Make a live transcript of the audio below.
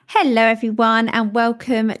Hello, everyone, and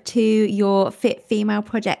welcome to your Fit Female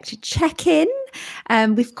Project check-in.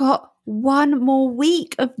 We've got one more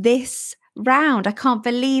week of this round. I can't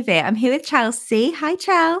believe it. I'm here with Chelsea. Hi,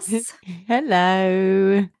 Chelsea.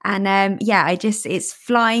 Hello. And it's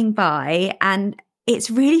flying by. And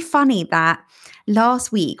it's really funny that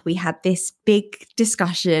last week we had this big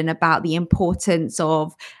discussion about the importance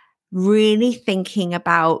of really thinking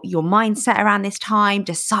about your mindset around this time,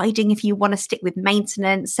 deciding if you want to stick with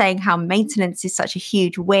maintenance, saying how maintenance is such a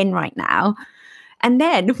huge win right now. And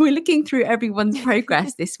then we're looking through everyone's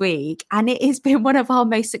progress this week, and it has been one of our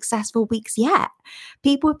most successful weeks yet.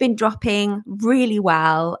 People have been dropping really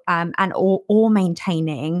well and all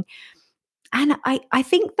maintaining. And I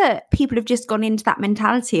think that people have just gone into that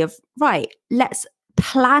mentality of, right, let's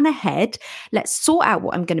plan ahead. Let's sort out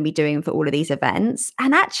what I'm going to be doing for all of these events.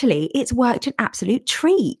 And actually, it's worked an absolute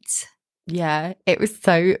treat. Yeah, it was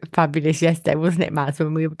so fabulous yesterday, wasn't it, Mads,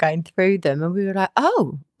 when we were going through them and we were like,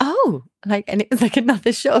 and it was like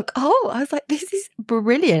another shock. I was like, this is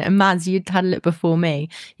brilliant. And Mads, you'd had a look before me.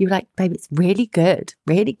 You were like, babe, it's really good,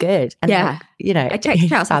 really good. And yeah. I checked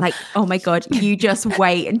it out. I was like, oh my God, you just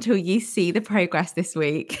wait until you see the progress this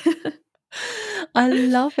week. I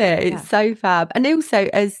love it. It's so fab. And also,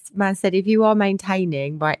 as Man said, if you are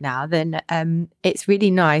maintaining right now, then it's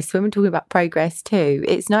really nice when we're talking about progress too.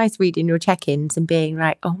 It's nice reading your check-ins and being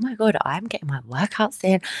like, oh my God, I'm getting my workouts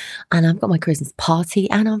in and I've got my Christmas party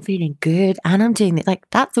and I'm feeling good and I'm doing it. Like,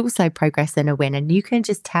 that's also progress and a win. And you can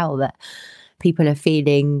just tell that people are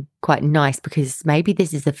feeling quite nice because maybe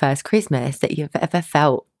this is the first Christmas that you've ever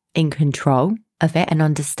felt in control of it and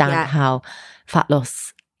understand how fat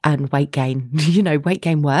loss and weight gain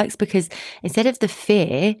works, because instead of the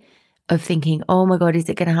fear of thinking, oh my God, is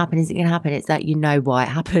it going to happen? It's that you know why it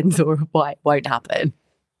happens or why it won't happen.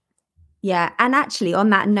 Yeah. And actually, on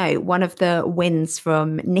that note, one of the wins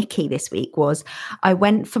from Nikki this week was I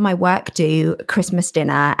went for my work do Christmas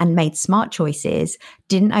dinner and made smart choices,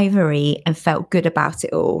 didn't overeat and felt good about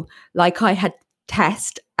it all. Like I had a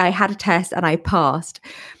test and I passed.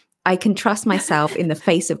 I can trust myself in the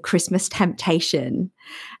face of Christmas temptation.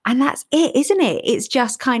 And that's it, isn't it? It's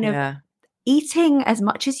just kind of eating as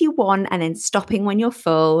much as you want and then stopping when you're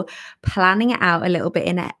full, planning it out a little bit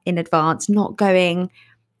in advance, not going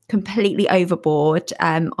completely overboard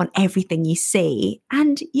on everything you see,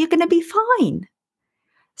 and you're going to be fine.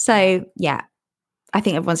 So, yeah, I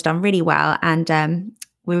think everyone's done really well, and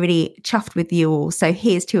we're really chuffed with you all. So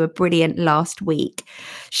here's to a brilliant last week.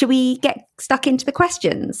 Should we get stuck into the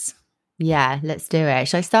questions? Yeah, let's do it.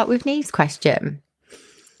 Shall I start with Neve's question?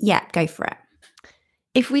 Yeah, go for it.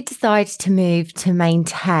 If we decide to move to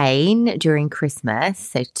maintain during Christmas,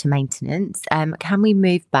 so to maintenance, can we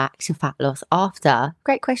move back to fat loss after?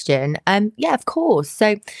 Great question. Yeah, of course.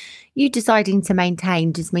 So you deciding to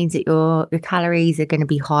maintain just means that your calories are going to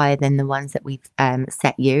be higher than the ones that we've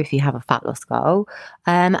set you if you have a fat loss goal.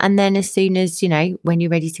 And then as soon as, when you're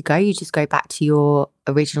ready to go, you just go back to your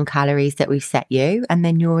original calories that we've set you, and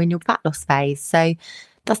then you're in your fat loss phase. So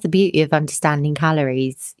that's the beauty of understanding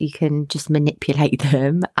calories. You can just manipulate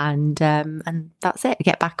them and that's it.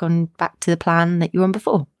 Get back to the plan that you were on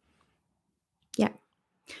before. Yeah.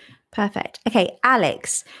 Perfect. Okay,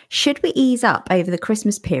 Alex, should we ease up over the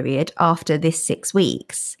Christmas period after this 6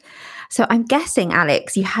 weeks? So I'm guessing,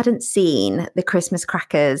 Alex, you hadn't seen the Christmas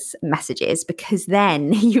crackers messages because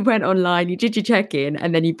then you went online, you did your check-in,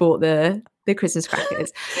 and then you bought the Christmas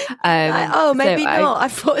crackers. Maybe not. I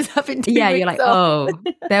thought it was having 2 weeks you're like, off.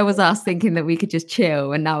 There was us thinking that we could just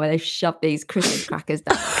chill, and now they've shoved these Christmas crackers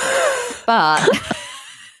down.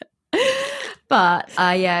 But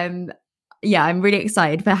I'm really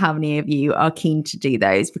excited for how many of you are keen to do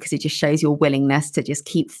those, because it just shows your willingness to just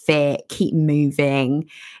keep fit, keep moving.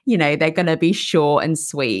 They're going to be short and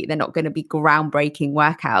sweet. They're not going to be groundbreaking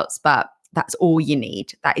workouts, but that's all you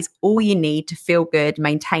need. That is all you need to feel good,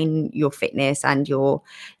 maintain your fitness and your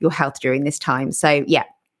health during this time. So yeah,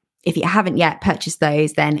 if you haven't yet purchased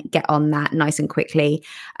those, then get on that nice and quickly,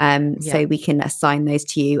 so we can assign those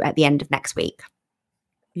to you at the end of next week.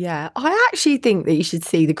 Yeah, I actually think that you should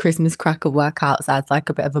see the Christmas cracker workouts as like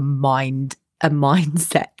a bit of a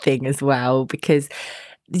mindset thing as well, because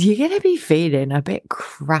you're going to be feeling a bit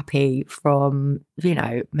crappy from,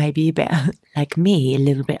 maybe a bit like me, a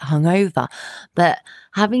little bit hungover. But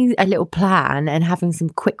having a little plan and having some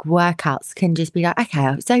quick workouts can just be like,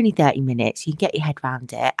 okay, it's only 30 minutes. You can get your head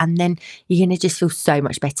around it. And then you're going to just feel so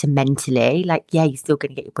much better mentally. Like, yeah, you're still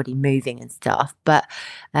going to get your body moving and stuff. But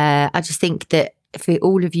I just think that for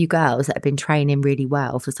all of you girls that have been training really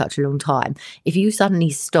well for such a long time, if you suddenly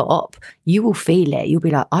stop, you will feel it. You'll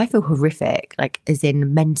be like, I feel horrific, like as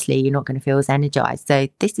in mentally, you're not going to feel as energized. So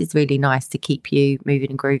this is really nice to keep you moving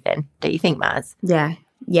and grooving. Don't you think, Maz?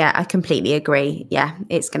 Yeah, I completely agree. Yeah,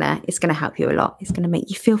 it's gonna help you a lot. It's gonna make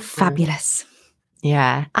you feel fabulous.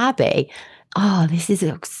 Yeah. Abby, oh, this is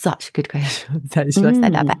such a good question. So should I say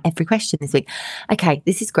that about every question this week? Okay,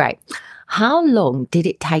 this is great. How long did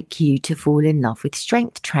it take you to fall in love with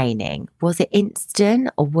strength training? Was it instant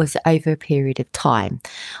or was it over a period of time?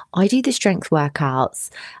 I do the strength workouts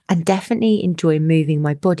and definitely enjoy moving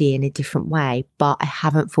my body in a different way, but I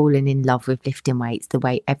haven't fallen in love with lifting weights the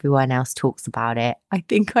way everyone else talks about it. I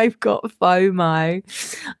think I've got FOMO.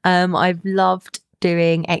 I've loved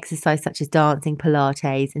doing exercise such as dancing,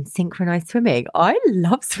 Pilates, and synchronized swimming. I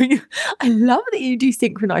love swimming. I love that you do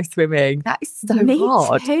synchronized swimming. That is so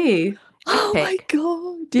hard. Me too. Oh my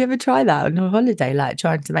God. Do you ever try that on a holiday, like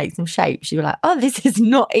trying to make some shapes? You were like, oh, this is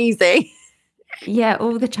not easy. Yeah,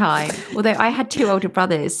 all the time. Although I had 2 older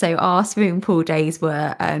brothers, so our swimming pool days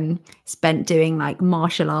were spent doing like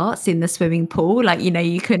martial arts in the swimming pool. Like,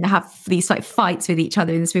 you couldn't have these like fights with each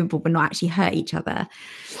other in the swimming pool, but not actually hurt each other.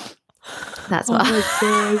 That's what. Oh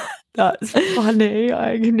my God, that's funny.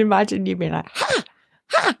 I can imagine you being like,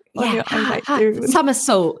 ha, ha.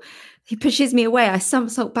 Somersault. He pushes me away. I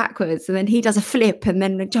somersault backwards, and then he does a flip, and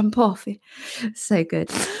then jump off. So good.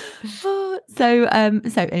 So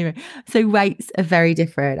anyway, so weights are very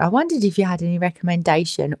different. I wondered if you had any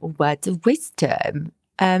recommendation or words of wisdom.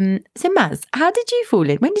 So Maz, how did you fall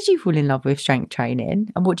in? When did you fall in love with strength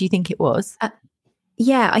training, and what do you think it was?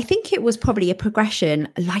 Yeah, I think it was probably a progression,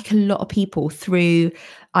 like a lot of people through.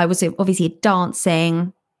 I was obviously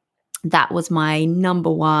dancing. That was my number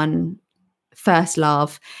one first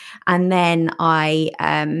love. And then I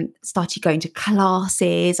started going to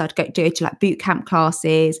classes. I'd go to like boot camp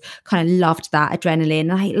classes, kind of loved that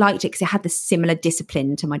adrenaline. I liked it because it had the similar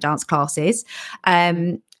discipline to my dance classes.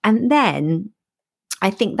 And then I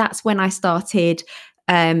think that's when I started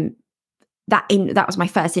that was my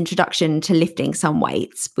first introduction to lifting some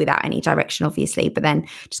weights without any direction, obviously, but then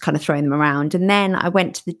just kind of throwing them around. And then I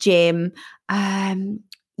went to the gym.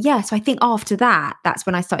 So I think after that, that's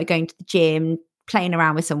when I started going to the gym, playing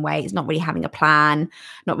around with some weights, not really having a plan,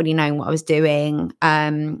 not really knowing what I was doing,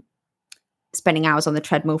 spending hours on the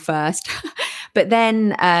treadmill first. But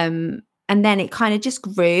then, and then it kind of just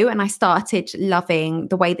grew and I started loving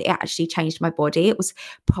the way that it actually changed my body. It was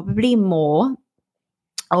probably more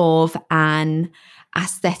of an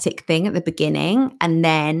aesthetic thing at the beginning. And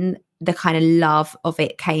then the kind of love of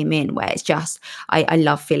it came in where it's just, I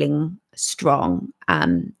love feeling strong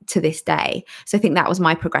to this day. So I think that was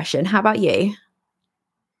my progression. How about you?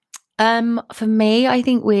 For me, I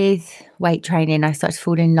think with weight training, I started to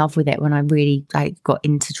fall in love with it when I really got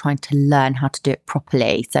into trying to learn how to do it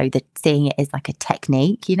properly. So seeing it as like a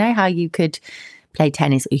technique, you know, how you could play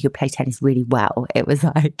tennis or you could play tennis really well. It was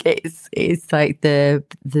like, it's like the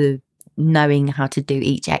knowing how to do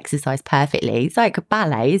each exercise perfectly. It's like a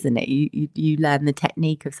ballet, isn't it? You learn the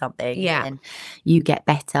technique of something and you get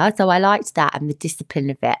better. So I liked that and the discipline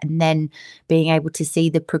of it. And then being able to see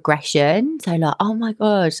the progression. So like, oh my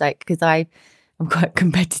gosh, like, because I'm quite a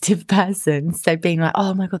competitive person. So being like,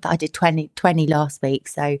 oh my God, I did 20 last week.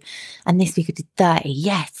 So, and this week I did 30.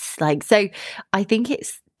 Yes. Like, so I think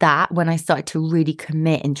it's that when I started to really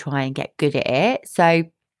commit and try and get good at it. So,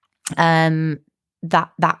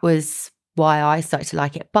 that was why I started to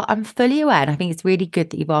like it. But I'm fully aware, and I think it's really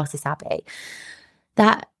good that you've asked this, Abby,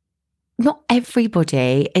 that not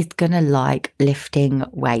everybody is going to like lifting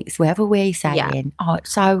weights. Whether we're saying, oh,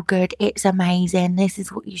 it's so good, it's amazing, this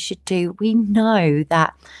is what you should do, we know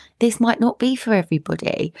that this might not be for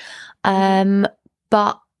everybody.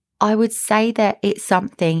 But I would say that it's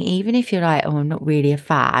something, even if you're like, oh, I'm not really a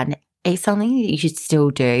fan, it's something that you should still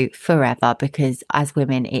do forever because as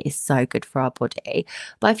women, it is so good for our body.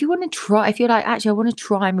 But if you want to try, if you're like, actually, I want to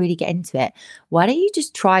try and really get into it, why don't you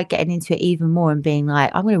just try getting into it even more and being like,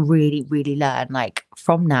 I'm going to really, really learn like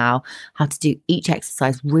from now how to do each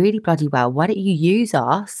exercise really bloody well. Why don't you use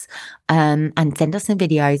us and send us some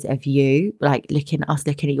videos of you like looking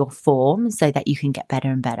at your form so that you can get better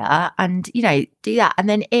and better and, you know, do that. And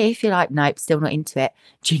then if you're like, nope, still not into it,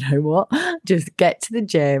 do you know what? Just get to the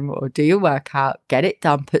gym or do your workout, get it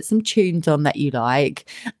done, put some tunes on that you like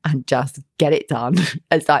and just get it done.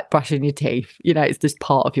 It's like brushing your teeth, you know, it's just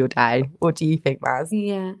part of your day. What do you think, Maz?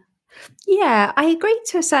 Yeah, I agree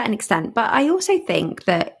to a certain extent, but I also think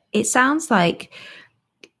that it sounds like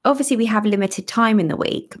obviously we have limited time in the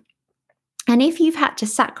week. And if you've had to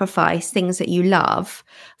sacrifice things that you love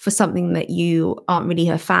for something that you aren't really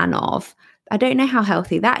a fan of, I don't know how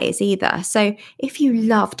healthy that is either. So if you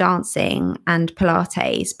love dancing and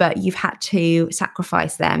Pilates, but you've had to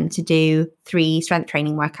sacrifice them to do 3 strength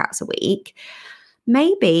training workouts a week,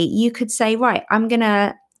 maybe you could say, right, I'm going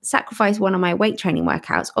to sacrifice one of my weight training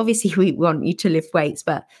workouts. Obviously, we want you to lift weights,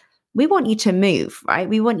 but we want you to move, right?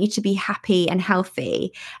 We want you to be happy and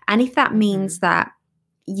healthy. And if that means that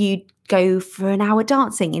you go for an hour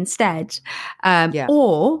dancing instead,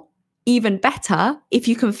 or even better, if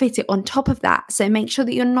you can fit it on top of that. So make sure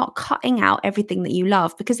that you're not cutting out everything that you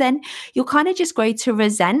love, because then you'll kind of just grow to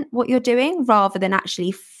resent what you're doing rather than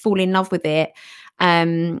actually fall in love with it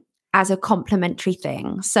as a complementary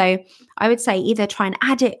thing. So I would say either try and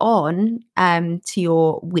add it on to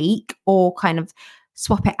your week or kind of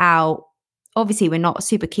swap it out. Obviously, we're not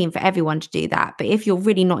super keen for everyone to do that, but if you're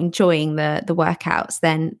really not enjoying the workouts,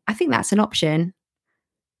 then I think that's an option.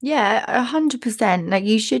 Yeah, 100%.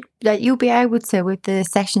 Like you'll be able to, with the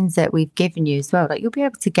sessions that we've given you as well, like you'll be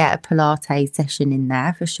able to get a Pilates session in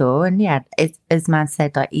there for sure. And yeah, as Man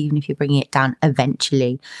said, like even if you're bringing it down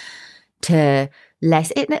eventually to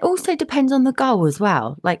less, it also depends on the goal as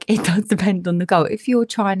well. Like it does depend on the goal. If you're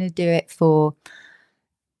trying to do it for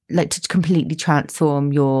like to completely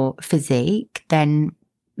transform your physique, then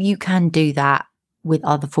you can do that with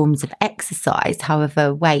other forms of exercise.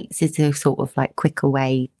 However, weights is a sort of like quicker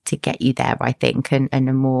way to get you there, I think, and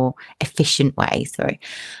a more efficient way.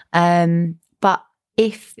 But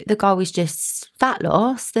if the goal is just fat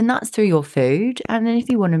loss, then that's through your food. And then if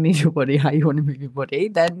you want to move your body how you want to move your body,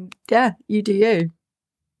 then yeah, you do you.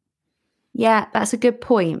 Yeah, that's a good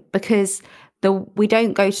point, because we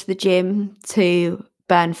don't go to the gym to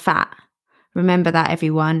burn fat. Remember that,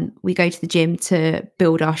 everyone. We go to the gym to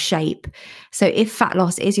build our shape. So if fat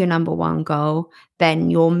loss is your number one goal, then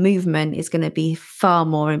your movement is going to be far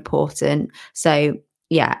more important. So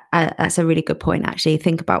yeah, that's a really good point, actually.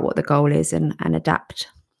 Think about what the goal is and adapt.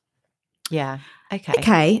 Yeah.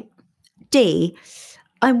 Okay. D,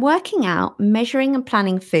 I'm working out, measuring and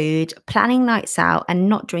planning food, planning nights out and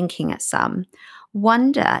not drinking at some.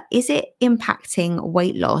 Wonder, is it impacting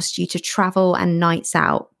weight loss due to travel and nights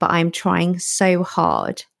out, but I'm trying so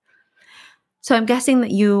hard? So I'm guessing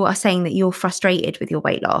that you are saying that you're frustrated with your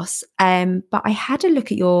weight loss. But I had a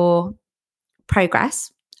look at your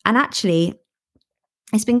progress, and actually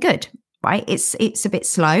it's been good, right? It's a bit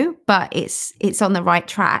slow, but it's on the right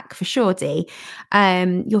track for sure, Dee.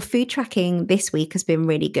 Your food tracking this week has been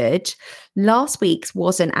really good. Last week's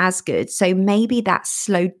wasn't as good, so maybe that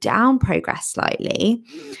slowed down progress slightly.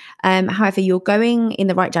 However, you're going in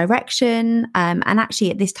the right direction, and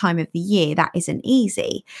actually at this time of the year, that isn't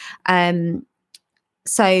easy.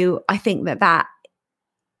 So I think that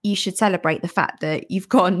you should celebrate the fact that you've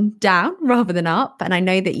gone down rather than up. And I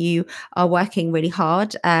know that you are working really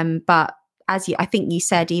hard. But I think you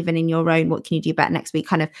said, even in your own, what can you do better next week?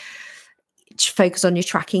 Kind of focus on your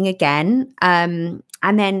tracking again. And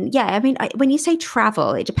then, yeah, I mean, when you say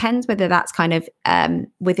travel, it depends whether that's kind of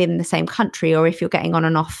within the same country or if you're getting on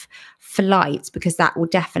and off flights, because that will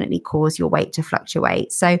definitely cause your weight to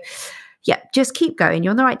fluctuate. So yeah, just keep going.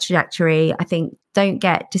 You're on the right trajectory. I think don't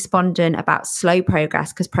get despondent about slow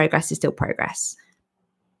progress, because progress is still progress.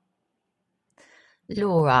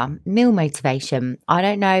 Laura, meal motivation. I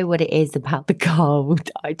don't know what it is about the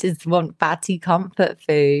cold. I just want fatty comfort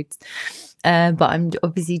foods. But I'm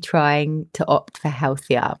obviously trying to opt for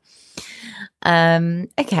healthier.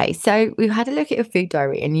 Okay, so we've had a look at your food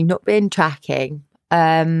diary and you've not been tracking,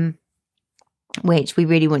 which we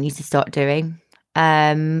really want you to start doing.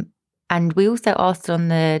 And we also asked on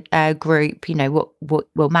the group, you know,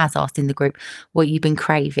 Maz asked in the group what you've been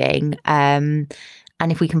craving, and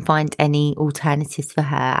if we can find any alternatives for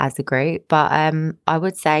her as a group. But I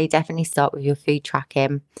would say definitely start with your food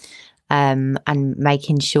tracking, and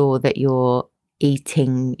making sure that you're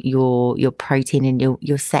eating your protein and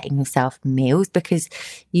you're setting yourself meals, because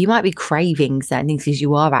you might be craving certain things because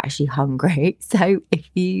you are actually hungry. So if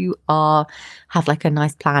you have like a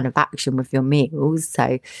nice plan of action with your meals,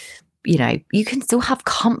 so you know, you can still have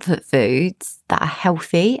comfort foods that are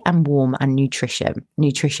healthy and warm and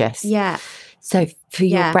nutritious. Yeah. So for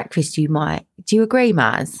your breakfast, do you agree,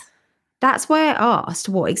 Maz? That's why I asked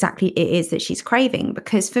what exactly it is that she's craving,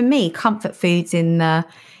 because for me, comfort foods in the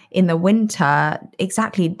winter,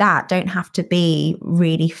 exactly that, don't have to be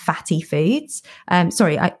really fatty foods.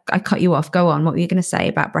 Sorry, I cut you off. Go on. What were you going to say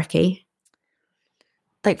about brekkie?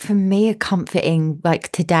 Like for me, a comforting,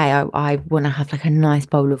 like today, I want to have like a nice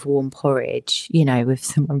bowl of warm porridge, you know,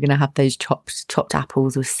 I'm going to have those chopped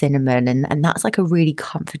apples with cinnamon. And that's like a really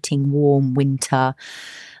comforting, warm winter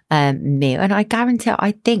meal. And I guarantee,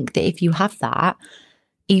 I think that if you have that,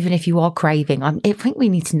 even if you are craving, I think we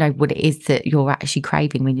need to know what it is that you're actually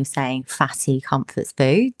craving when you're saying fatty comfort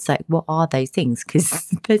foods. Like, what are those things? Because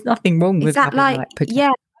there's nothing wrong with having I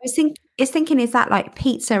was thinking, is that like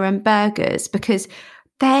pizza and burgers? Because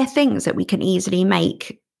they're things that we can easily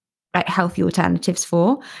make like healthy alternatives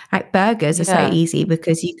for. Like burgers are so easy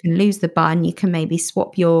because you can lose the bun. You can maybe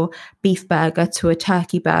swap your beef burger to a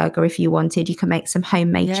turkey burger if you wanted. You can make some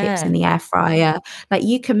homemade chips in the air fryer. Like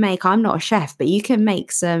you can make, I'm not a chef, but you can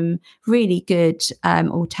make some really good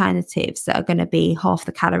alternatives that are going to be half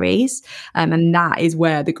the calories. And that is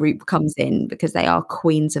where the group comes in, because they are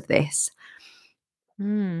queens of this.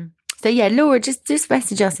 So yeah, Laura, just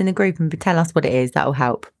message us in the group and tell us what it is. That'll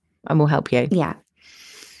help, and we'll help you.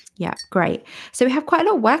 Yeah, great. So we have quite a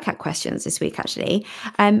lot of workout questions this week, actually.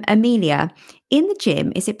 Amelia, in the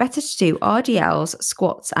gym, is it better to do RDLs,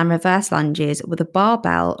 squats, and reverse lunges with a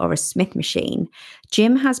barbell or a Smith machine?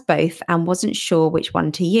 Gym has both and wasn't sure which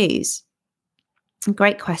one to use.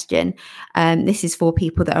 Great question. This is for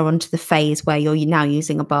people that are onto the phase where you're now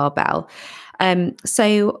using a barbell.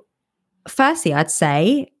 So firstly, I'd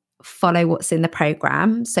say follow what's in the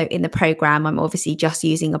program. So in the program, I'm obviously just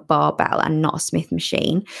using a barbell and not a Smith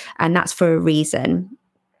machine. And that's for a reason.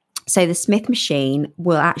 So the Smith machine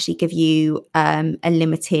will actually give you a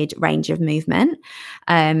limited range of movement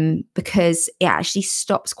because it actually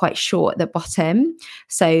stops quite short at the bottom.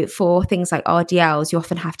 So for things like RDLs, you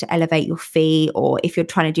often have to elevate your feet, or if you're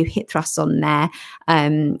trying to do hip thrusts on there,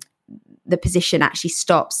 the position actually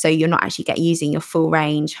stops, so you're not actually using your full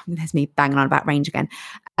range. There's me banging on about range again.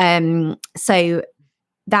 So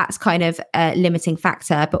that's kind of a limiting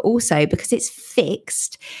factor, but also because it's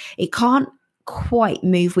fixed, it can't quite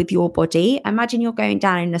move with your body. Imagine you're going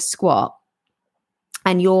down in a squat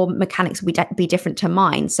and your mechanics will be different to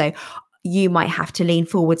mine. So you might have to lean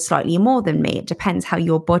forward slightly more than me. It depends how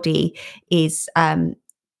your body is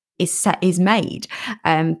made.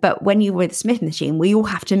 But when you're with a Smith machine, we all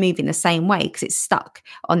have to move in the same way because it's stuck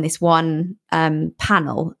on this one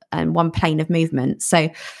panel and one plane of movement. So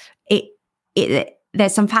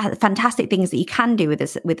there's some fantastic things that you can do with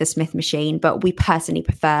the Smith machine, but we personally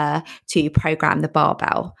prefer to program the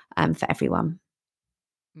barbell for everyone.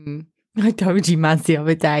 I told you, Mads, the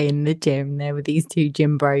other day in the gym, there were these two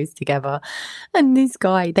gym bros together, and this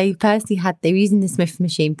guy, they were using the Smith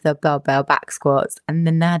machine for the barbell back squats, and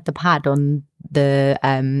then they had the pad on the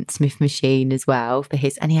Smith machine as well for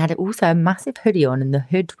his, and he had also a massive hoodie on, and the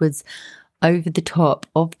hood was over the top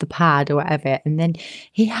of the pad or whatever, and then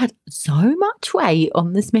he had so much weight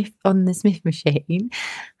on the Smith machine,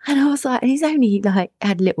 and I was like, and he's only like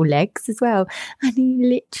had little legs as well, and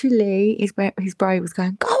he literally his bro was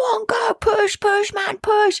going, go on, go, push man,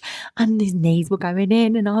 push, and his knees were going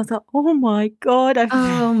in, and I was like, oh my god, it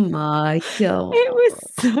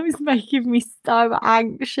was making me so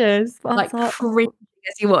anxious. Like cringing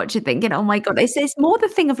as you watch it, thinking, oh my god, it's more the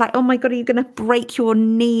thing of like, oh my god, are you going to break your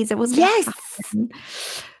knees? It wasn't. I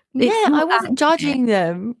wasn't judging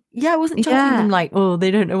them. I wasn't judging them like, oh, they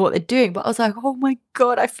don't know what they're doing. But I was like, oh my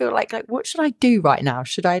god, I feel like what should I do right now?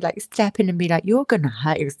 Should I like step in and be like, you're gonna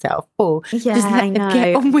hurt yourself, or just let them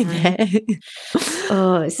get on with it?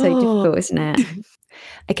 Oh, it's so difficult, isn't it?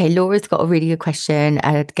 Okay, Laura's got a really good question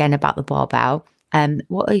again about the barbell.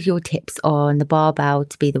 What are your tips on the barbell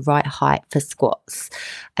to be the right height for squats?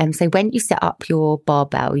 So when you set up your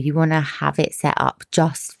barbell, you want to have it set up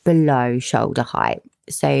just below shoulder height,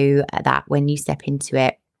 so that when you step into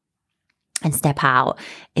it and step out,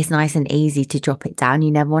 it's nice and easy to drop it down. You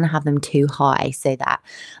never want to have them too high, so that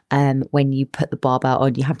when you put the barbell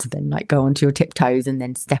on, you have to then like go onto your tiptoes and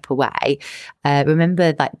then step away.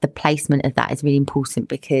 Remember, like the placement of that is really important,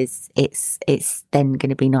 because it's then going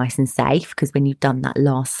to be nice and safe, because when you've done that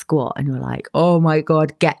last squat and you're like, oh my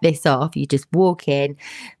god, get this off, you just walk in,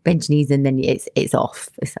 bend your knees, and then it's off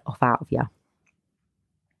out of you.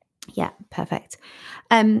 Yeah, perfect.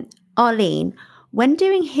 Arlene, when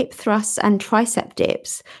doing hip thrusts and tricep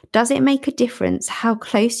dips, does it make a difference how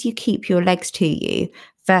close you keep your legs to you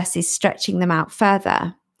versus stretching them out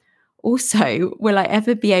further? Also, will I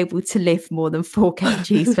ever be able to lift more than 4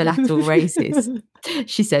 kgs for lateral raises?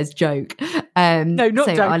 She says, joke. No, not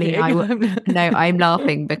so joking. Arlene, I'm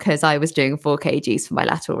laughing because I was doing 4 kgs for my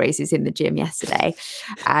lateral raises in the gym yesterday,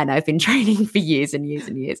 and I've been training for years and years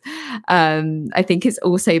and years. I think it's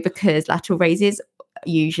also because lateral raises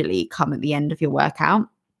usually come at the end of your workout.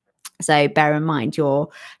 So bear in mind, your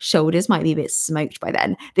shoulders might be a bit smoked by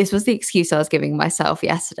then. This was the excuse I was giving myself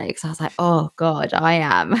yesterday, because I was like, oh God,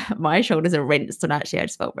 my shoulders are rinsed, and actually I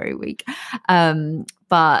just felt very weak.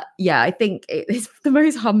 But yeah, I think it's the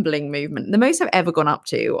most humbling movement, the most I've ever gone up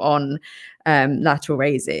to on lateral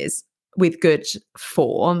raises. with good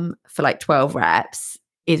form for like 12 reps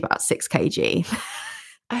is about 6 kg.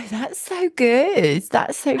 Oh, that's so good.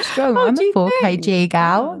 That's so strong. Oh, I'm do a you 4 think? kg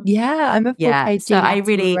gal. Oh. Yeah, I'm a 4 Yeah. kg So I lateral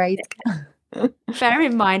really raise gal. bear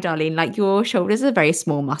in mind, darling, like your shoulders are very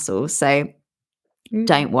small muscles. So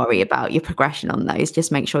don't worry about your progression on those.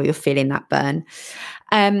 Just make sure you're feeling that burn.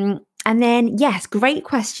 And then, yes, great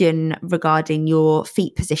question regarding your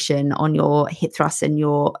feet position on your hip thrusts and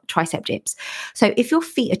your tricep dips. So if your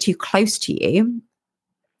feet are too close to you,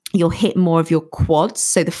 you'll hit more of your quads,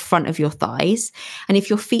 so the front of your thighs. And if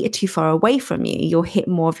your feet are too far away from you, you'll hit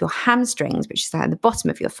more of your hamstrings, which is at the bottom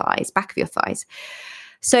of your thighs, back of your thighs.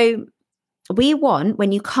 So we want,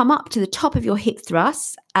 when you come up to the top of your hip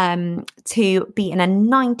thrusts, to be in a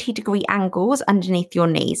 90-degree angles underneath your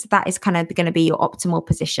knees. That is kind of going to be your optimal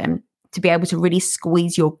position to be able to really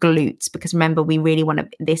squeeze your glutes, because remember, we really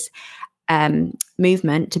want this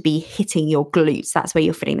movement to be hitting your glutes. That's where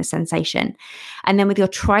you're feeling the sensation. And then with your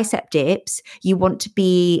tricep dips, you want to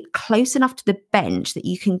be close enough to the bench that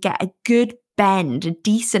you can get a good bend, a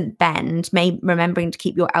decent bend, remembering to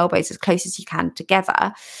keep your elbows as close as you can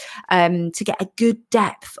together, to get a good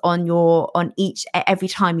depth on every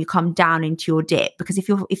time you come down into your dip. Because if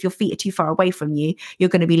your feet are too far away from you, you're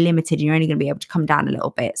going to be limited and you're only going to be able to come down a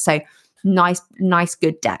little bit. So nice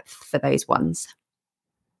good depth for those ones.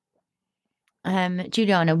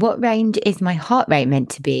 Juliana, what range is my heart rate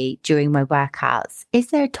meant to be during my workouts? Is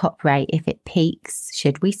there a top rate? If it peaks,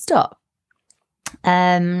 should we stop?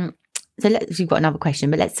 So we've got another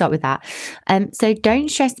question, but let's start with that. So don't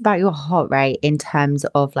stress about your heart rate in terms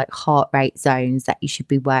of like heart rate zones that you should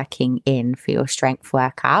be working in for your strength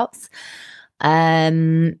workouts.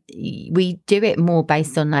 We do it more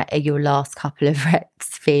based on like your last couple of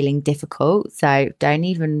reps feeling difficult. So don't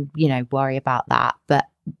even, worry about that. But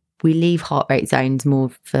we leave heart rate zones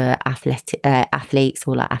more for athletes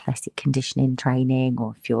or like athletic conditioning training,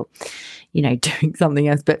 or if you're, doing something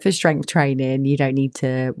else. But for strength training, you don't need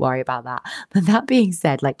to worry about that. But that being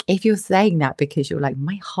said, like if you're saying that because you're like,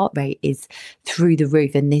 my heart rate is through the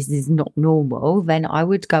roof and this is not normal, then I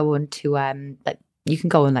would go on to you can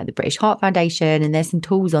go on like the British Heart Foundation, and there's some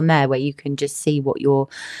tools on there where you can just see what your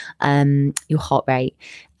heart rate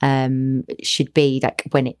should be like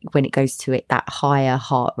when it goes to that higher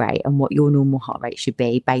heart rate, and what your normal heart rate should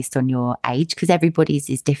be based on your age, because everybody's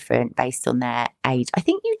is different based on their age. I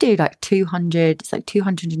think you do like 200, it's like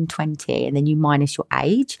 220, and then you minus your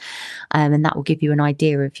age, and that will give you an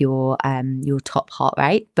idea of your top heart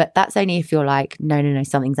rate. But that's only if you're like, no,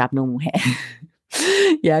 something's abnormal here.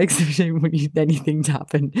 Yeah, especially when anything's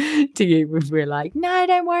happened to you, we're like, no,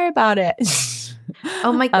 don't worry about it.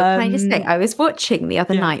 Oh my God, can I just say, I was watching the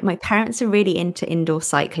other night, my parents are really into indoor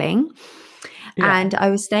cycling, and I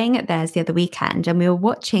was staying at theirs the other weekend, and we were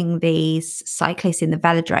watching these cyclists in the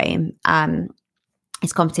velodrome.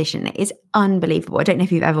 This competition is unbelievable. I don't know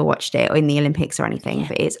if you've ever watched it or in the Olympics or anything,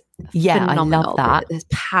 but it's phenomenal. I love that. The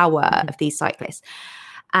power of these cyclists.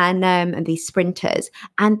 And these sprinters,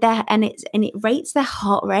 and it rates their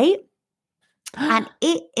heart rate, and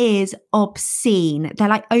it is obscene. They're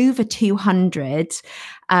like over 200,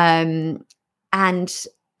 and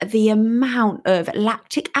the amount of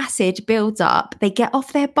lactic acid builds up. They get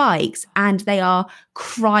off their bikes and they are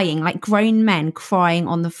crying, like grown men crying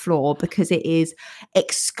on the floor, because it is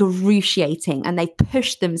excruciating, and they've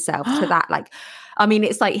pushed themselves to that.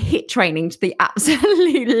 It's like HIIT training to the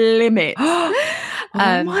absolute limit.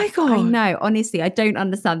 Oh my God. I know, honestly, I don't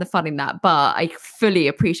understand the fun in that, but I fully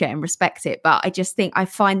appreciate and respect it. But I just think I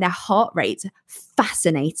find their heart rates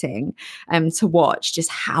fascinating to watch, just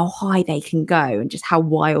how high they can go and just how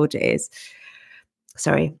wild it is.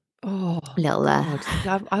 Sorry. Oh, little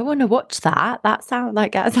I want to watch that. That sounds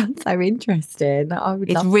so interesting. I would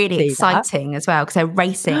it's love really to see exciting as well, because they're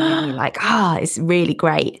racing and you're like, it's really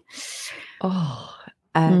great.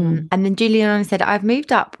 And then Juliana said, I've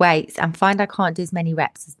moved up weights and find I can't do as many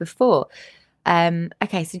reps as before.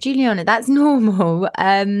 Okay, so Juliana, that's normal.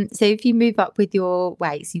 So if you move up with your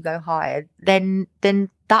weights, you go higher, then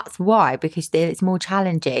that's why, because it's more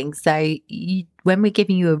challenging. So when we're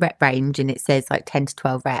giving you a rep range and it says like 10 to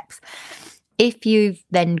 12 reps, if you've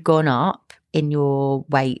then gone up in your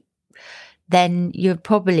weight, then you're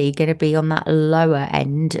probably going to be on that lower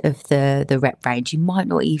end of the rep range. You might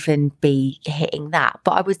not even be hitting that.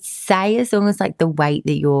 But I would say, as long as like the weight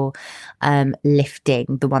that you're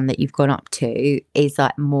lifting, the one that you've gone up to, is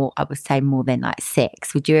like more, I would say more than like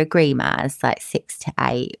 6. Would you agree, Maz? Like 6 to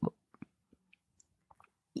 8?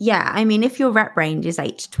 Yeah, I mean, if your rep range is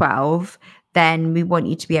 8 to 12, then we want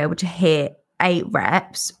you to be able to hit 8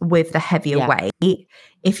 reps with the heavier weight.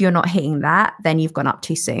 If you're not hitting that, then you've gone up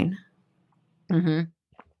too soon. Mm-hmm.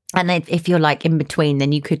 And then if you're like in between,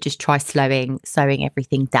 then you could just try slowing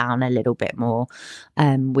everything down a little bit more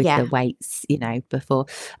with the weights, before.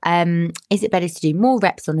 Is it better to do more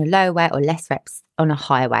reps on a lower weight or less reps on a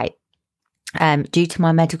higher weight? Due to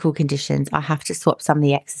my medical conditions, I have to swap some of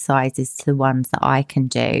the exercises to the ones that I can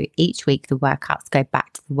do. Each week, the workouts go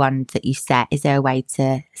back to the ones that you set. Is there a way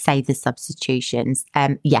to save the substitutions?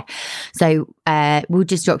 Yeah. So we'll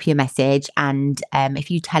just drop you a message, and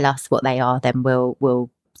if you tell us what they are, then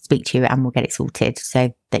we'll speak to you and we'll get it sorted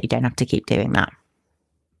so that you don't have to keep doing that.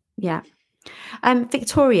 Yeah.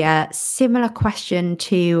 Victoria, similar question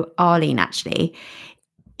to Arlene, actually.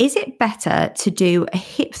 Is it better to do a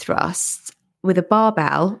hip thrust with a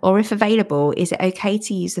barbell, or if available, is it okay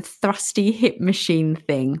to use a thrusty hip machine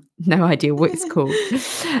thing? No idea what it's called.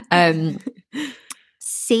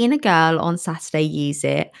 Seeing a girl on Saturday use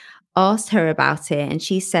it, asked her about it, and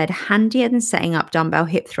she said handier than setting up dumbbell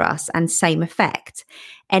hip thrusts and same effect.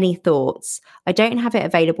 Any thoughts? I don't have it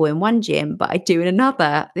available in one gym, but I do in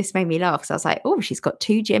another. This made me laugh because I was like, oh, she's got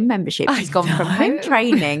 2 gym memberships. She's gone from home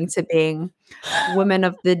training to being woman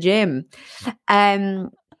of the gym.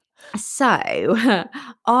 So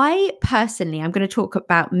I personally, I'm going to talk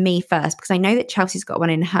about me first because I know that Chelsea's got one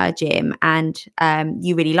in her gym, and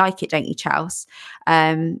you really like it, don't you, Chelsea?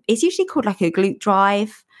 It's usually called like a glute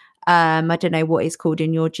drive. I don't know what it's called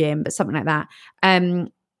in your gym, but something like that.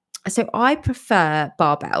 So I prefer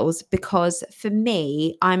barbells because for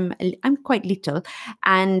me, I'm quite little,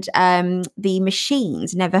 and the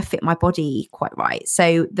machines never fit my body quite right.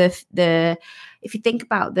 So the if you think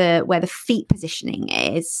about where the feet positioning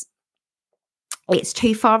is, it's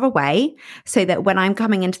too far away, so that when I'm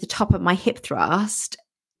coming into the top of my hip thrust,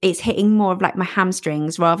 it's hitting more of like my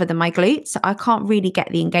hamstrings rather than my glutes. So I can't really get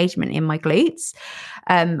the engagement in my glutes.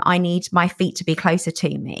 I need my feet to be closer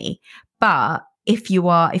to me. But if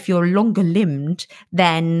you're longer limbed,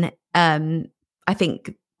 then I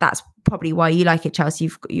think that's probably why you like it, Chelsea.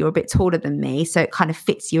 You're a bit taller than me, so it kind of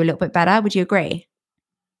fits you a little bit better. Would you agree?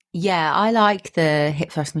 Yeah, I like the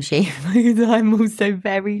hip thrust machine because I'm also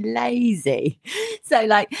very lazy. So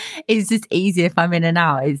like it's just easy if I'm in and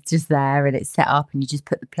out. It's just there and it's set up and you just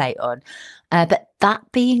put the plate on. But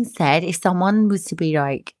that being said, if someone was to be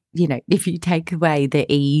like, if you take away the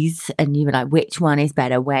ease and you were like, which one is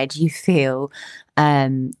better? Where do you feel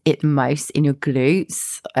it most in your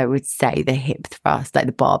glutes? I would say the hip thrust, like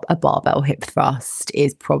a barbell hip thrust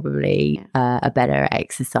is probably a better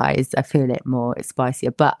exercise. I feel it more, it's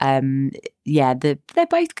spicier. But yeah, they're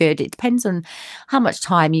both good. It depends on how much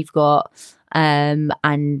time you've got and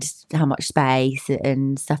how much space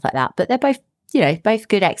and stuff like that. But they're both, both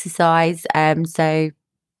good exercise. So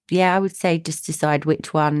yeah, I would say just decide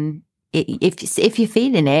which one. If you're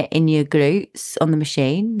feeling it in your glutes on the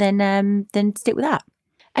machine, then stick with that.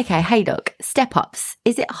 Okay, hey doc, step ups.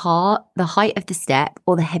 Is it the height of the step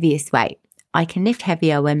or the heaviest weight? I can lift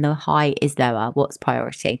heavier when the height is lower. What's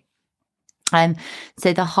priority? So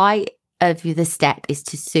the height of the step is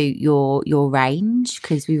to suit your range,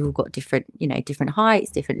 because we've all got different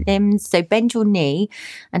heights, different limbs. So bend your knee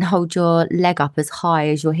and hold your leg up as high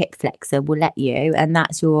as your hip flexor will let you, and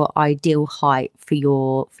that's your ideal height for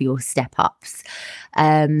your step ups.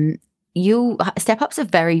 Step ups are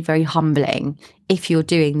very, very humbling if you're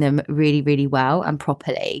doing them really, really well and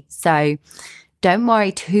properly. So don't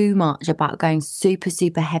worry too much about going super,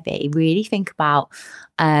 super heavy. Really think about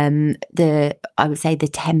I would say the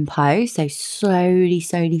tempo. So slowly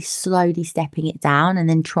stepping it down, and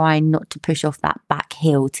then trying not to push off that back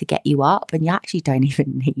hill to get you up. And you actually don't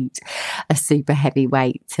even need a super heavy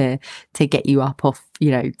weight to get you up off,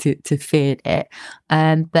 to feel it.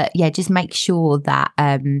 But yeah, just make sure that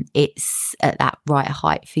it's at that right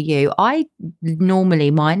height for you.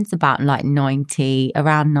 Mine's about like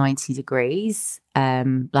around 90 degrees.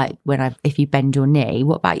 Like if you bend your knee.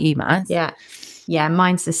 What about you, Maz? Yeah,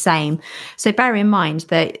 mine's the same. So bear in mind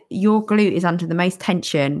that your glute is under the most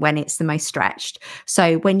tension when it's the most stretched.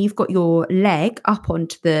 So when you've got your leg up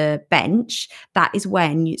onto the bench, that is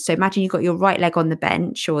when so imagine you've got your right leg on the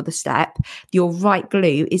bench or the step, your right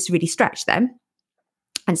glute is really stretched then.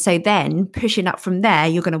 And so then pushing up from there,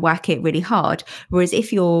 you're going to work it really hard. Whereas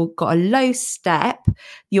if you've got a low step,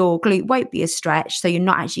 your glute won't be as stretched. So you're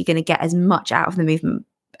not actually going to get as much out of the movement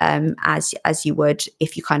as you would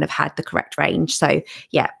if you kind of had the correct range. So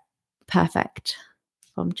yeah, perfect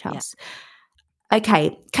from Chelsea. Yeah.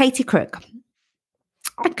 Okay, Katie Crook.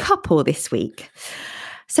 A couple this week.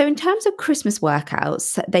 So in terms of Christmas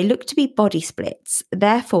workouts, they look to be body splits.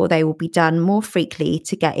 Therefore, they will be done more frequently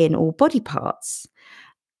to get in all body parts. ?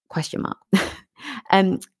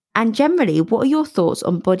 And generally, what are your thoughts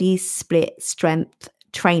on body split strength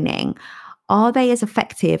training? are they as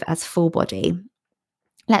effective as full body?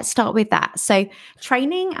 Let's start with that. So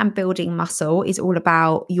training and building muscle is all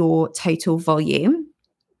about your total volume,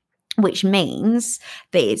 which means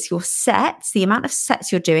that it's your sets, the amount of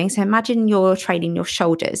sets you're doing. So imagine you're training your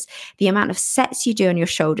shoulders, the amount of sets you do on your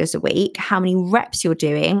shoulders a week, how many reps you're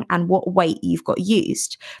doing, and what weight you've got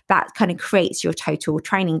used. That kind of creates your total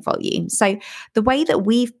training volume. So the way that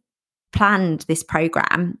we've planned this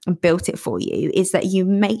program and built it for you is that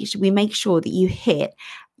we make sure that you hit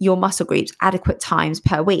your muscle groups adequate times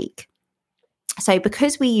per week. So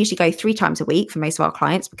because we usually go 3 times a week for most of our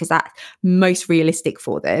clients, because that's most realistic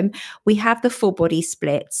for them, we have the full body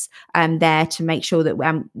splits there to make sure that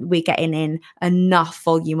we're getting in enough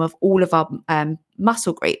volume of all of our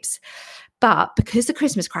muscle groups. But because the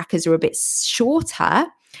Christmas crackers are a bit shorter,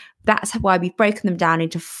 that's why we've broken them down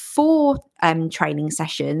into 4 training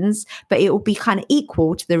sessions, but it will be kind of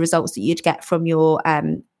equal to the results that you'd get from your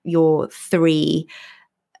 3-day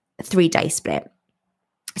split.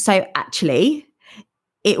 So actually,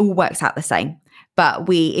 it all works out the same, but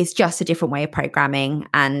it's just a different way of programming,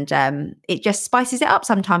 and it just spices it up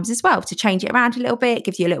sometimes as well to change it around a little bit,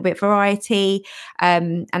 gives you a little bit of variety,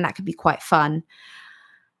 and that can be quite fun.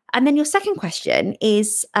 And then your second question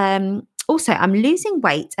is also, I'm losing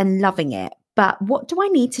weight and loving it, but what do I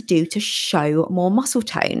need to do to show more muscle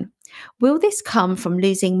tone? Will this come from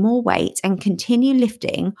losing more weight and continue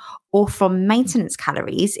lifting, or from maintenance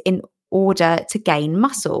calories in order to gain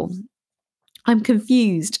muscle? I'm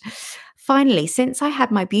confused. Finally, since I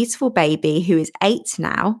had my beautiful baby, who is 8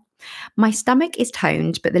 now, my stomach is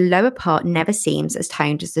toned, but the lower part never seems as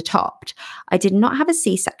toned as the top. I did not have a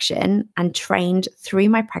C-section and trained through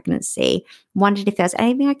my pregnancy. Wondered if there's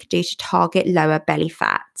anything I could do to target lower belly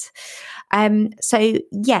fat. So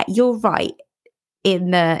yeah, you're right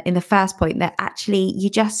in the first point that actually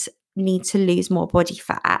you just need to lose more body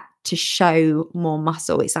fat to show more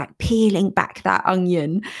muscle. It's like peeling back that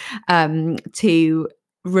onion to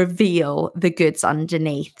reveal the goods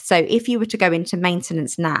underneath. So if you were to go into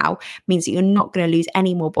maintenance now, means that you're not going to lose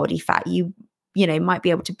any more body fat. You might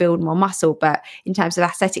be able to build more muscle, but in terms of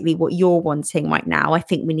aesthetically what you're wanting right now, I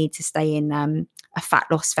think we need to stay in a fat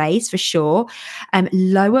loss phase for sure.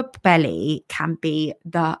 Lower belly can be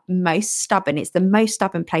the most stubborn. It's the most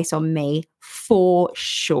stubborn place on me for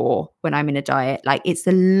sure when I'm in a diet. Like, it's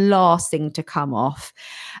the last thing to come off.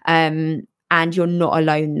 And you're not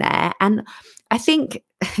alone there. And I think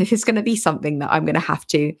it's going to be something that I'm going to have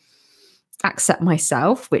to accept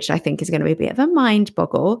myself, which I think is going to be a bit of a mind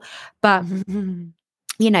boggle. But,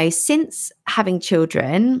 since having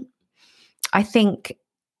children, I think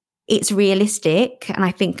it's realistic, and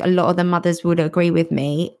I think a lot of the mothers would agree with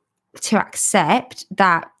me, to accept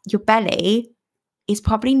that your belly is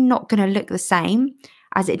probably not going to look the same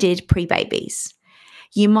as it did pre-babies.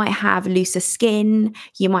 You might have looser skin,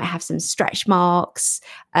 you might have some stretch marks,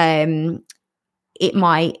 it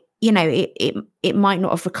might, it might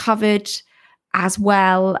not have recovered as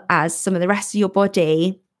well as some of the rest of your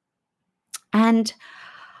body. And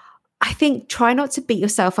I think try not to beat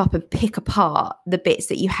yourself up and pick apart the bits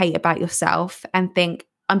that you hate about yourself and think,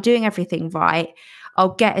 I'm doing everything right.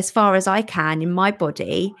 I'll get as far as I can in my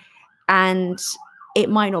body. And it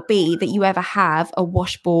might not be that you ever have a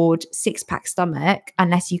washboard 6-pack stomach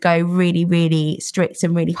unless you go really, really strict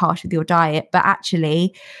and really harsh with your diet. But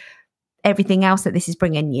actually, everything else that this is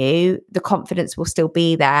bringing you, the confidence will still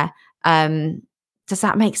be there. Does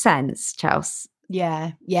that make sense, Chelsea?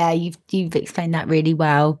 Yeah, you've explained that really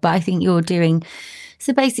well. But I think you're doing,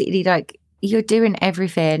 so basically, like, you're doing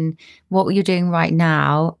everything. What you're doing right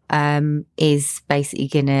now is basically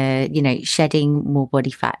gonna, shedding more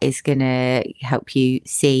body fat is gonna help you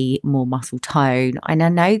see more muscle tone. And I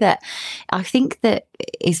know that, I think that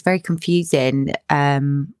it's very confusing,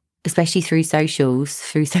 especially through social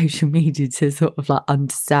media, to sort of like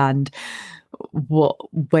understand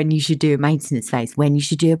when you should do a maintenance phase, when you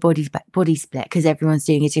should do a body split, because everyone's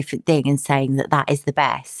doing a different thing and saying that is the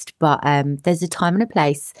best. But there's a time and a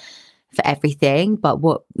place for everything, but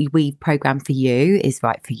what we program for you is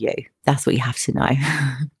right for you. That's what you have to know.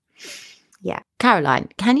 Yeah. Caroline,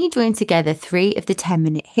 can you join together 3 of the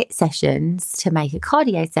 10-minute HIIT sessions to make a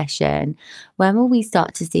cardio session? When will we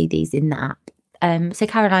start to see these in the app? So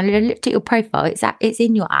Caroline, I looked at your profile. It's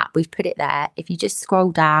in your app. We've put it there. If you just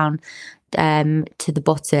scroll down to the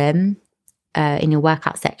bottom in your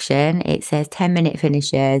workout section, it says 10-minute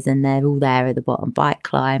finishes, and they're all there at the bottom: bike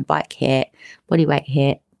climb, bike HIIT, body weight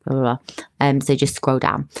HIIT, blah, blah, blah. So just scroll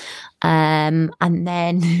down. And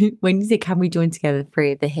then when you say, can we join together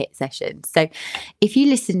 3 of the HIIT sessions? So if you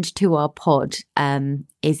listened to our pod,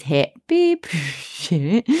 is HIIT beep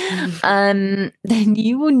shit, then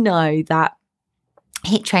you will know that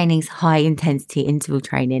HIIT training is high intensity interval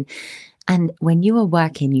training. And when you are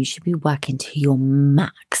working, you should be working to your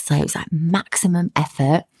max. So it's like maximum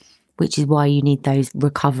effort, which is why you need those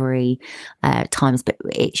recovery times. But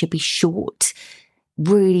it should be short,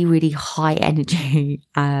 really, really high energy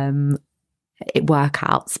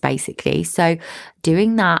workouts, basically. So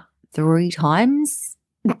doing that 3 times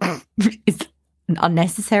is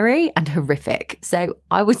unnecessary and horrific. So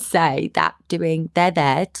I would say that they're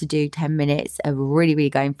there to do 10 minutes of really, really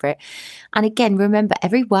going for it. And again, remember,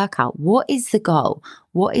 every workout, what is the goal?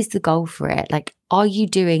 What is the goal for it? Like, are you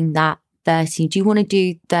doing that 30? Do you want to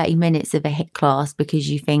do 30 minutes of a HIIT class because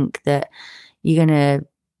you think that you're going to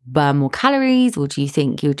burn more calories, or do you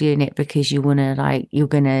think you're doing it because you want to, you're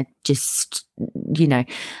going to just,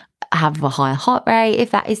 have a higher heart rate?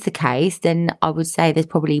 If that is the case, then I would say there's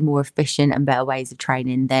probably more efficient and better ways of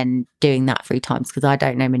training than doing that 3 times, because I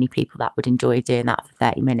don't know many people that would enjoy doing that for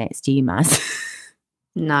 30 minutes. Do you, Maz?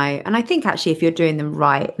 No. And I think actually if you're doing them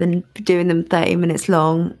right, then doing them 30 minutes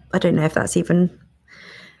long, I don't know if that's even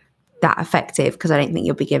that effective, because I don't think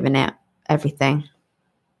you'll be giving it everything.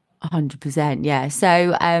 100%, yeah.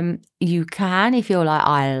 So you can, if you're like,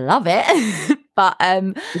 I love it, but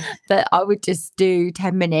I would just do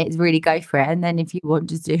 10 minutes, really go for it. And then if you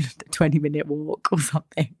want, just do a 20-minute walk or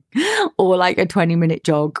something, or like a 20-minute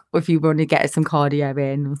jog, if you want to get some cardio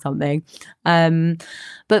in or something.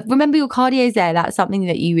 But remember, your cardio is there. That's something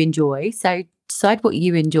that you enjoy. So decide what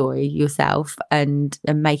you enjoy yourself and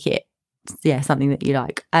make it something that you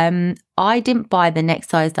like. I didn't buy the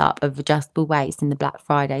next size up of adjustable weights in the Black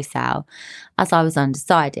Friday sale, as I was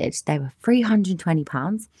undecided. They were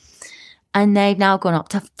 £320 and they've now gone up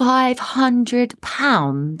to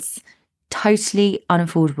 £500. Totally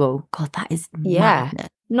unaffordable. God, that is madness.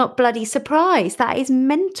 Not bloody surprised. That is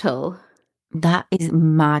mental. That is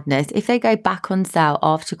madness. If they go back on sale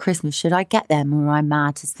after Christmas, should I get them, or am I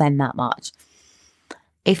mad to spend that much?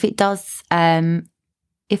 If it does,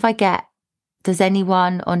 does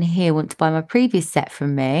anyone on here want to buy my previous set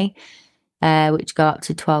from me, which go up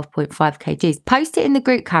to 12.5 kgs? Post it in the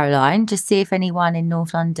group, Caroline. Just see if anyone in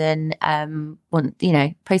North London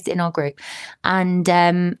post it in our group. And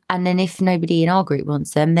then if nobody in our group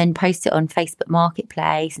wants them, then post it on Facebook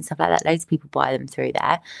Marketplace and stuff like that. Loads of people buy them through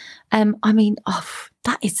there.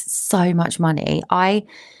 That is so much money.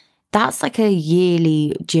 That's like a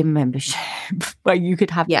yearly gym membership where you could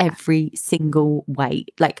have every single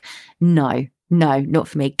weight. Like, no, not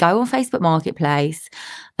for me. Go on Facebook Marketplace,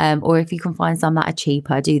 or if you can find some that are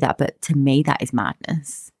cheaper, do that. But to me, that is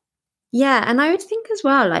madness. Yeah, and I would think as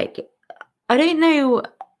well, like, I don't know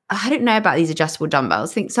about these adjustable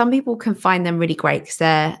dumbbells. I think some people can find them really great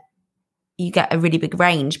because you get a really big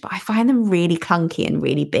range, but I find them really clunky and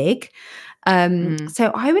really big.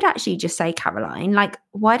 So I would actually just say, Caroline, like,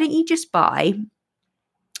 why don't you just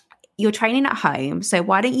you're training at home, so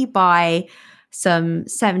why don't you buy some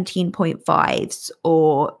 17.5s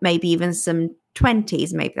or maybe even some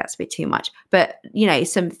 20s? Maybe that's a bit too much, but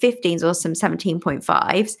some 15s or some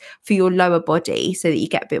 17.5s for your lower body so that you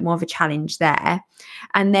get a bit more of a challenge there.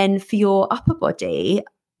 And then for your upper body,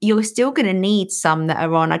 you're still going to need some that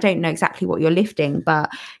are on, I don't know exactly what you're lifting, but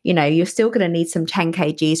you're still going to need some 10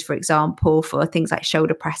 kgs, for example, for things like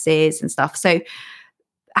shoulder presses and stuff. So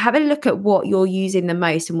have a look at what you're using the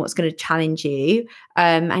most and what's going to challenge you,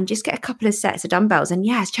 and just get a couple of sets of dumbbells. And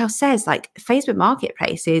as Chelsea says, like, Facebook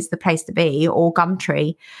Marketplace is the place to be, or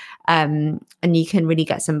Gumtree, and you can really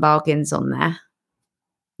get some bargains on there.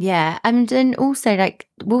 Yeah, and then also, like,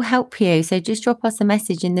 we'll help you. So just drop us a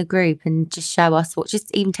message in the group and just show us just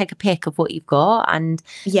even take a pic of what you've got and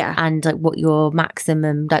like what your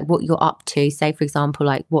maximum, like what you're up to. Say, for example,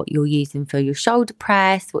 like what you're using for your shoulder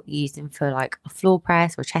press, what you're using for like a floor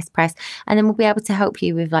press or chest press, and then we'll be able to help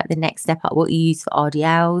you with like the next step up, what you use for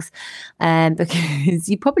RDLs, because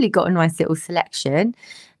you've probably got a nice little selection.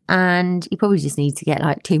 And you probably just need to get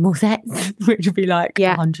like 2 more sets, which would be like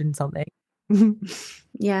 100 and something.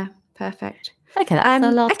 Yeah, perfect. Okay, that's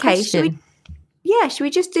the last question. Should we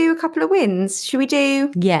just do a couple of wins? Should we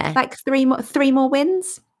do like three more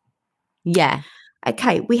wins? Yeah.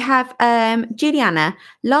 Okay, we have Juliana.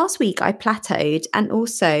 Last week I plateaued and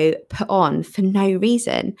also put on for no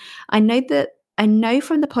reason. I know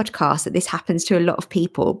from the podcast that this happens to a lot of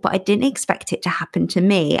people, but I didn't expect it to happen to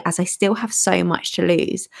me, as I still have so much to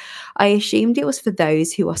lose. I assumed it was for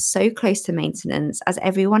those who are so close to maintenance, as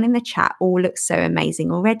everyone in the chat all looks so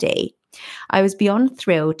amazing already. I was beyond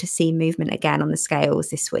thrilled to see movement again on the scales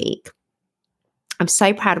this week. I'm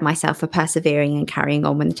so proud of myself for persevering and carrying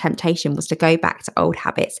on when the temptation was to go back to old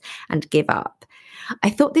habits and give up. I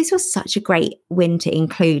thought this was such a great win to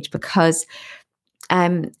include because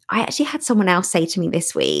I actually had someone else say to me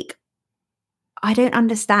this week, I don't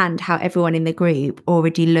understand how everyone in the group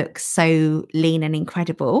already looks so lean and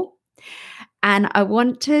incredible. And I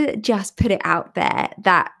want to just put it out there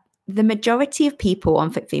that the majority of people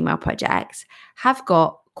on Fit Female projects have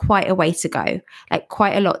got quite a way to go, like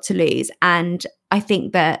quite a lot to lose. And I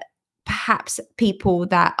think that perhaps people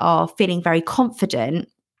that are feeling very confident,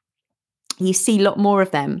 you see a lot more of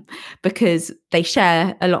them because they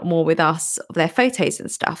share a lot more with us of their photos and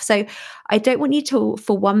stuff. So I don't want you to,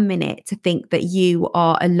 for 1 minute, to think that you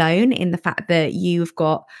are alone in the fact that you've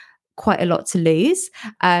got quite a lot to lose.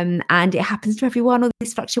 And it happens to everyone, all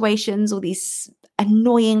these fluctuations, all these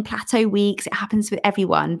annoying plateau weeks. It happens with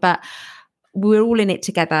everyone, but we're all in it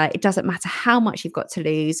together. It doesn't matter how much you've got to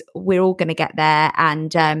lose. We're all going to get there.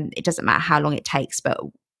 And it doesn't matter how long it takes, but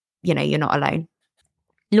you're not alone.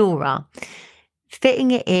 Laura,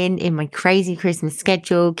 fitting it in my crazy Christmas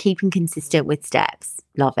schedule, keeping consistent with steps.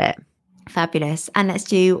 Love it. Fabulous. And let's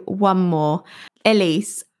do one more.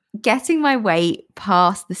 Elise, getting my weight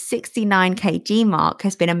past the 69 kg mark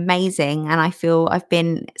has been amazing. And I feel I've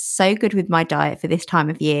been so good with my diet for this time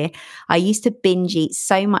of year. I used to binge eat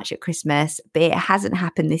so much at Christmas, but it hasn't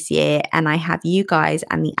happened this year. And I have you guys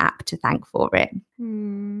and the app to thank for it.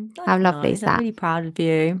 How lovely is that? I'm really proud of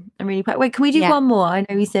you. I'm really proud. Wait, can we do one more? I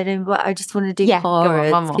know you said, but I just want to do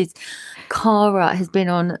Cara, because Cara has been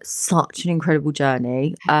on such an incredible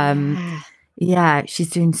journey. Yeah,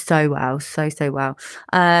 she's doing so well, so well.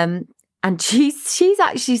 And she's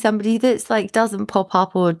actually somebody that's like doesn't pop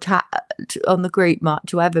up or chat on the group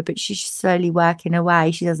much or whatever, but she's slowly working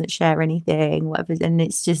away. She doesn't share anything, whatever. And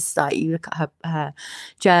it's just like, you look at her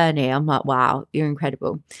journey, I'm like, wow, you're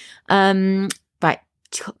incredible. Right,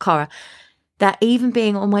 Cara, that even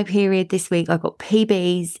being on my period this week, I got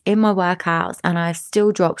PBs in my workouts and I've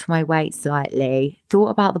still dropped my weight slightly. Thought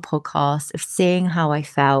about the podcast, of seeing how I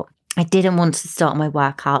felt. I didn't want to start my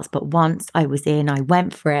workouts, but once I was in, I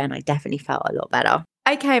went for it and I definitely felt a lot better.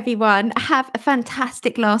 Okay, everyone, have a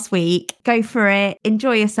fantastic last week. Go for it,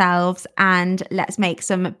 enjoy yourselves, and let's make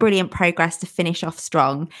some brilliant progress to finish off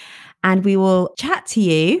strong. And we will chat to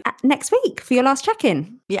you next week for your last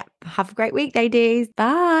check-in. Yeah, have a great week, ladies.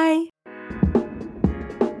 Bye.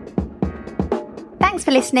 Thanks for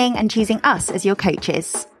listening and choosing us as your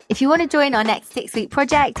coaches. If you want to join our next 6-week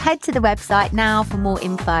project, head to the website now for more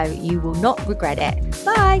info. You will not regret it.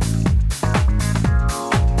 Bye.